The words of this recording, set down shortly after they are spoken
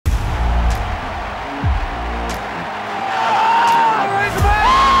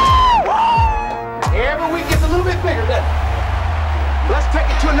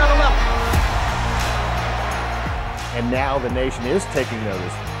And now the nation is taking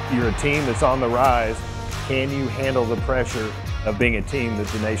notice. You're a team that's on the rise. Can you handle the pressure of being a team that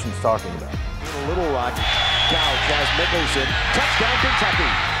the nation's talking about? Little Rock, Couch has Mickelson, touchdown Kentucky.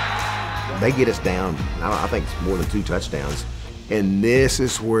 They get us down, I think it's more than 2 touchdowns. And this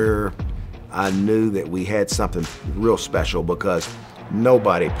is where I knew that we had something real special, because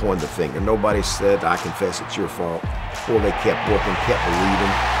nobody pointed the finger. Nobody said, I confess it's your fault. Or they kept working, kept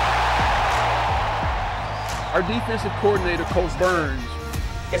believing. Our defensive coordinator, Coach Burns,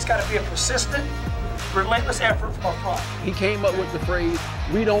 it's got to be a persistent, relentless effort from up front. He came up with the phrase,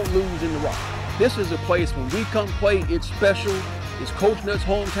 we don't lose in the rock. This is a place when we come play, it's special. It's Coach Nutt's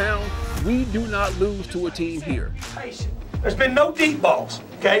hometown. We do not lose to a team here. There's been no deep balls,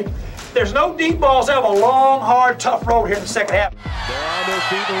 okay? There's no deep balls. They have a long, hard, tough road here in the second half. They're on their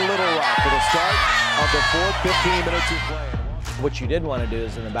feet in Little Rock for the start of the fourth 15 minutes of play. What you did want to do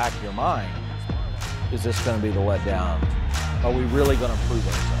is, in the back of your mind, is this going to be the letdown? Are we really going to prove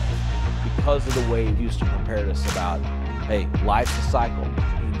ourselves? Because of the way Houston prepared us about, hey, life's a cycle.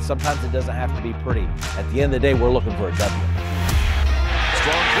 And sometimes it doesn't have to be pretty. At the end of the day, we're looking for a W.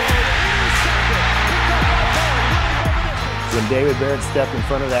 Strong throw. When David Barrett stepped in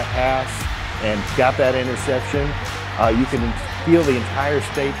front of that pass and got that interception, you can feel the entire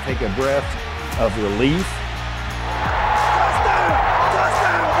state take a breath of relief.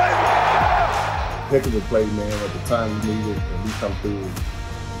 Heck of a play, man, at the time we needed, and we come through and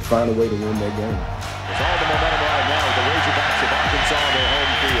find a way to win that game. There's all the momentum right now with the Razorbacks of Arkansas on their home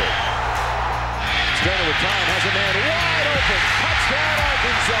field. Sterling with time, has a man wide open. Touchdown,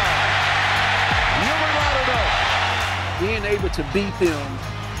 Arkansas. You'll not know. Being able to beat them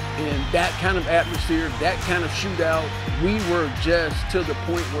in that kind of atmosphere, that kind of shootout, we were just to the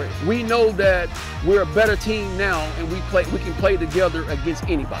point where we know that we're a better team now, and we can play together against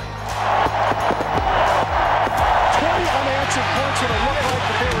anybody. 20 unanswered points when it looked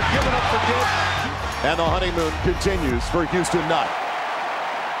like they were given up for dead. And the honeymoon continues for Houston Nutt.